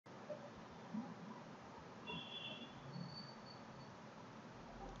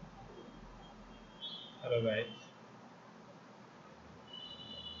Hello guys,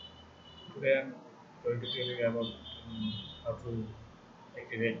 today I'm going to tell you about how to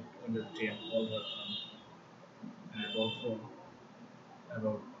activate Windows 10 all version and also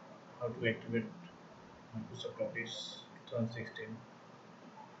about how to activate Microsoft Office 2016.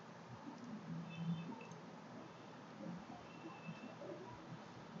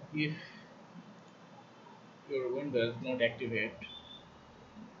 If your Windows not activate,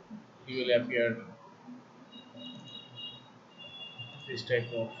 you will appear this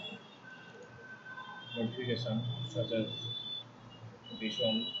type of notification such as this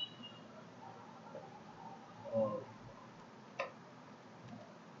one or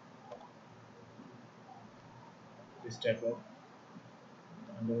this type of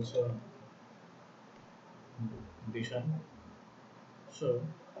and also this one. So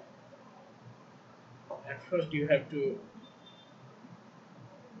at first you have to,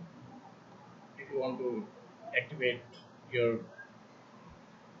 if you want to activate your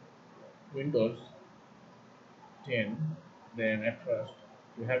Windows 10, then at first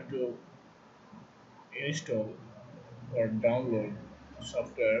you have to install or download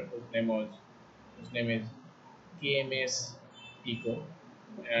software whose name is KMS Pico,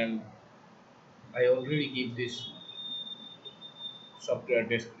 and I already give this software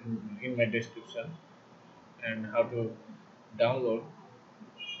in my description and how to download.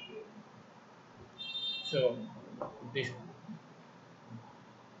 So this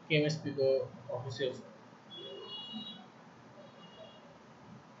KMS Pico official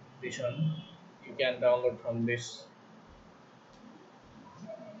edition you can download from this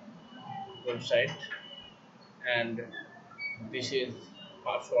website, and this is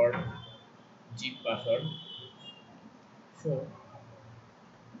password zip password. So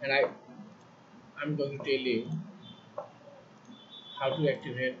and I'm going to tell you how to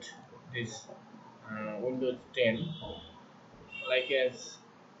activate this Windows 10. Like as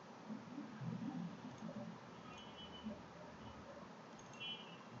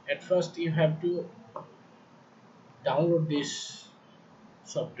at first you have to download this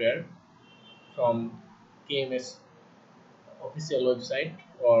software from KMS official website,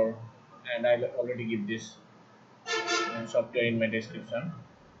 or and I'll already give this software in my description.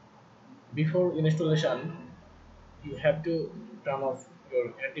 Before installation, you have to turn off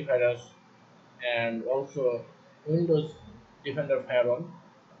your antivirus and also Windows Defender Firewall,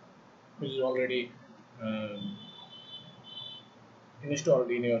 which is already um, installed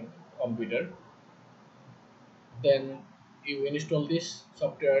in your computer. Then you install this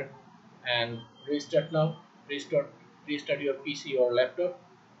software and restart now. Restart your PC or laptop,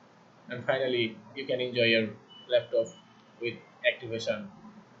 and finally you can enjoy your laptop with activation.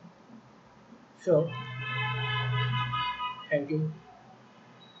 So thank you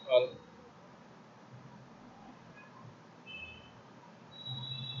all,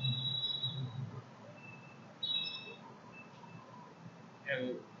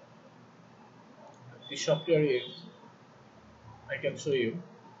 and the software is, I can show you.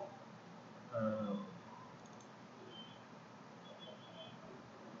 Uh,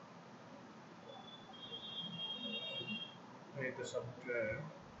 Where the software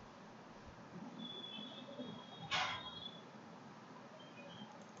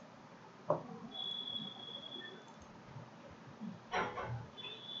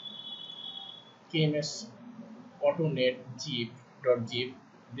KMS AutoNet zip.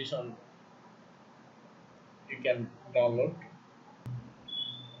 This one you can download.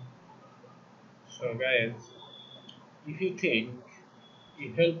 So guys, if you think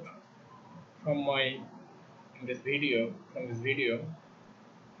you helped from my from this video,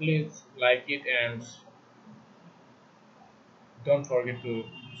 please like it and don't forget to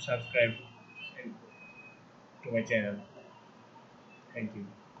subscribe to my channel. Thank you.